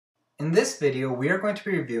In this video, we are going to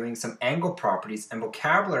be reviewing some angle properties and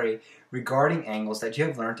vocabulary regarding angles that you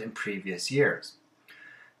have learned in previous years.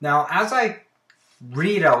 Now, as I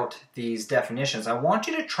read out these definitions, I want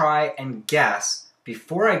you to try and guess,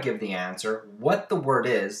 before I give the answer, what the word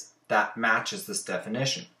is that matches this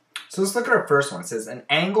definition. So let's look at our first one. It says an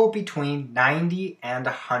angle between 90 and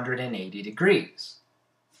 180 degrees.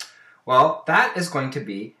 Well, that is going to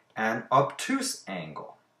be an obtuse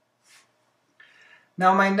angle.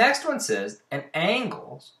 Now my next one says an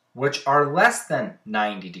angles which are less than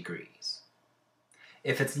 90 degrees.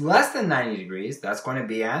 If it's less than 90 degrees, that's going to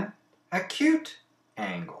be an acute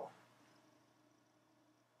angle.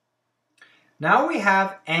 Now we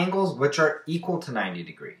have angles which are equal to 90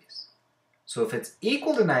 degrees. So if it's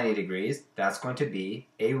equal to 90 degrees, that's going to be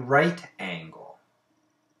a right angle.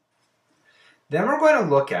 Then we're going to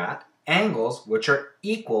look at angles which are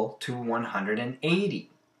equal to 180.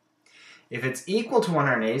 If it's equal to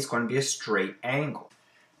 180, it's going to be a straight angle.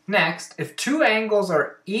 Next, if two angles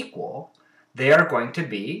are equal, they are going to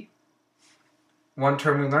be, one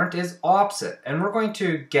term we learned is opposite, and we're going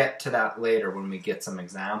to get to that later when we get some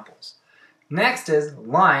examples. Next is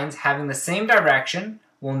lines having the same direction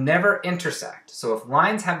will never intersect. So if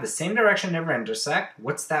lines have the same direction, never intersect,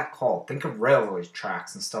 what's that called? Think of railway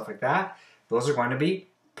tracks and stuff like that. Those are going to be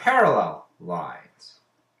parallel lines.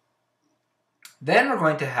 Then we're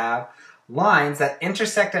going to have lines that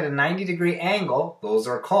intersect at a 90-degree angle. Those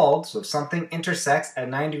are called, so if something intersects at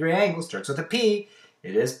a 90-degree angle, starts with a P,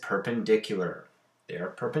 it is perpendicular. They are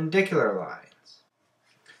perpendicular lines.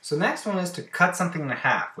 So next one is to cut something in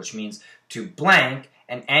half, which means to blank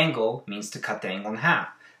an angle means to cut the angle in half.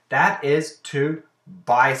 That is to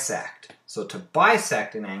bisect. So to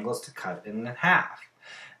bisect an angle is to cut it in half.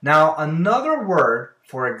 Now another word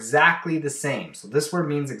for exactly the same. So this word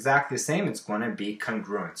means exactly the same. It's going to be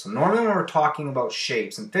congruent. So normally when we're talking about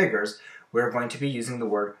shapes and figures, we're going to be using the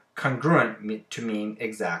word congruent to mean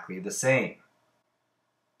exactly the same.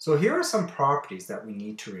 So here are some properties that we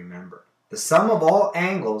need to remember. The sum of all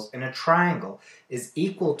angles in a triangle is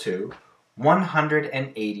equal to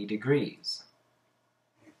 180 degrees.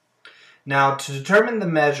 Now to determine the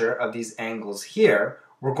measure of these angles here,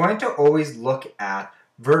 we're going to always look at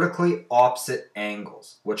vertically opposite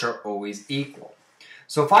angles, which are always equal.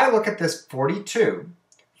 So if I look at this 42,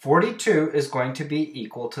 42 is going to be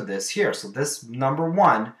equal to this here. So this number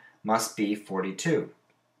 1 must be 42.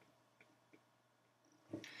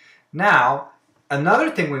 Now,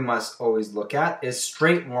 another thing we must always look at is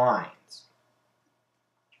straight lines.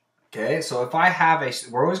 Okay, so if I have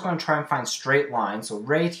we're always going to try and find straight lines. So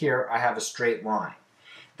right here I have a straight line.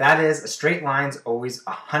 That is, a straight line is always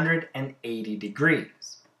 180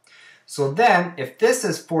 degrees. So then, if this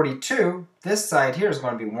is 42, this side here is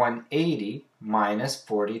going to be 180 minus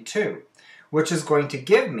 42, which is going to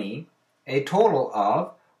give me a total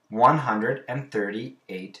of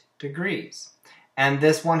 138 degrees. And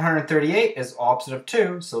this 138 is opposite of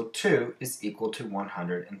 2, so 2 is equal to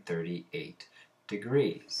 138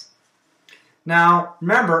 degrees. Now,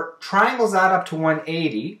 remember, triangles add up to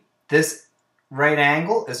 180. This right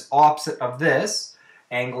angle is opposite of this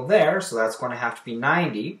angle there, so that's going to have to be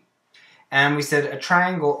 90. And we said a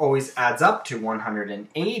triangle always adds up to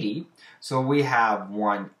 180, so we have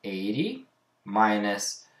 180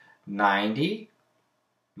 minus 90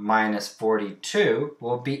 minus 42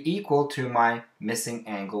 will be equal to my missing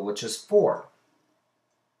angle, which is 4.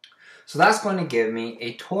 So that's going to give me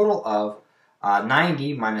a total of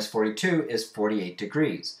 90 minus 42 is 48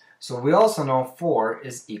 degrees. So we also know 4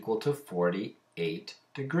 is equal to 48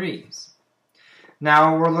 degrees.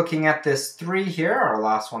 Now we're looking at this 3 here, our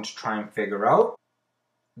last one to try and figure out.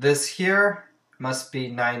 This here must be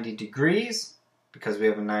 90 degrees because we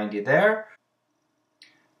have a 90 there.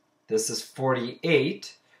 This is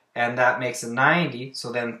 48 and that makes a 90,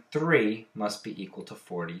 so then 3 must be equal to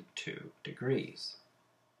 42 degrees.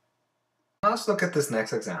 Now let's look at this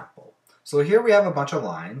next example. So here we have a bunch of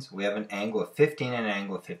lines. We have an angle of 15 and an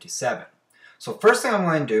angle of 57. So first thing I'm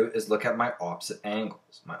going to do is look at my opposite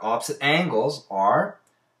angles. My opposite angles are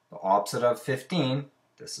the opposite of 15.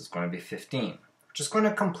 This is going to be 15. We're just going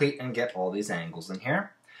to complete and get all these angles in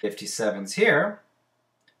here. 57's here,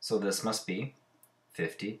 so this must be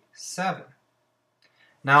 57.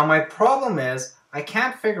 Now my problem is I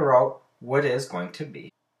can't figure out what is going to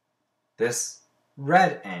be this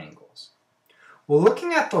red angles. Well,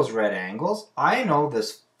 looking at those red angles, I know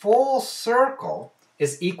this full circle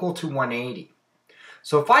is equal to 180.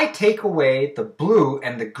 So if I take away the blue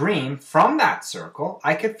and the green from that circle,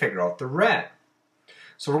 I could figure out the red.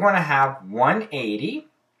 So we're going to have 180,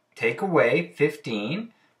 take away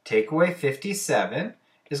 15, take away 57,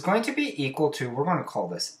 is going to be equal to, we're going to call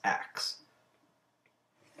this x.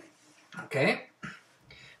 Okay?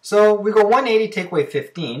 So we go 180 take away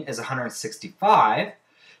 15 is 165.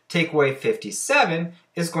 Take away 57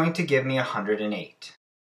 is going to give me 108.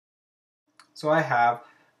 So I have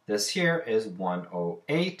this here is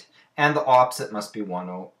 108, and the opposite must be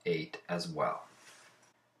 108 as well.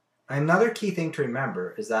 Another key thing to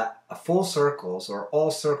remember is that a full circles, or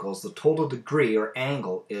all circles, the total degree or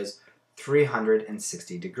angle is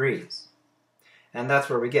 360 degrees. And that's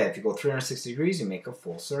where we get, if you go 360 degrees, you make a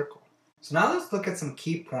full circle. So now let's look at some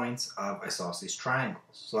key points of isosceles triangles.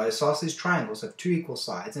 So isosceles triangles have two equal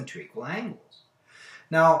sides and two equal angles.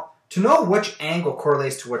 Now, to know which angle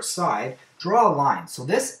correlates to which side, draw a line. So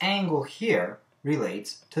this angle here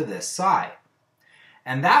relates to this side.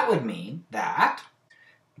 And that would mean that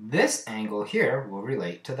this angle here will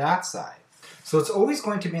relate to that side. So it's always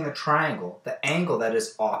going to be in the triangle the angle that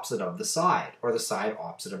is opposite of the side, or the side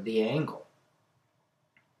opposite of the angle.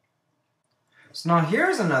 So now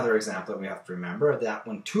here's another example that we have to remember, that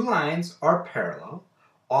when two lines are parallel,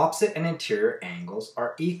 opposite and interior angles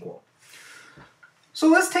are equal. So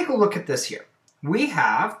let's take a look at this here. We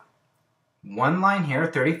have one line here,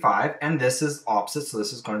 35, and this is opposite, so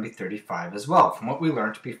this is going to be 35 as well, from what we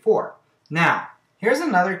learned before. Now, here's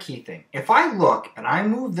another key thing. If I look and I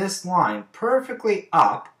move this line perfectly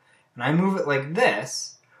up, and I move it like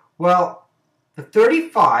this, well, the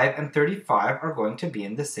 35 and 35 are going to be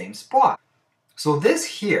in the same spot. So this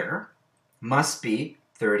here must be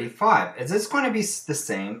 35, as it's going to be the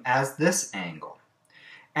same as this angle.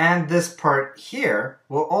 And this part here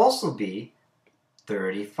will also be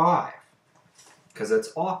 35, because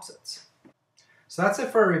it's opposites. So that's it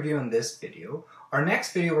for our review in this video. Our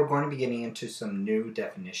next video, we're going to be getting into some new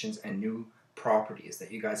definitions and new properties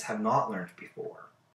that you guys have not learned before.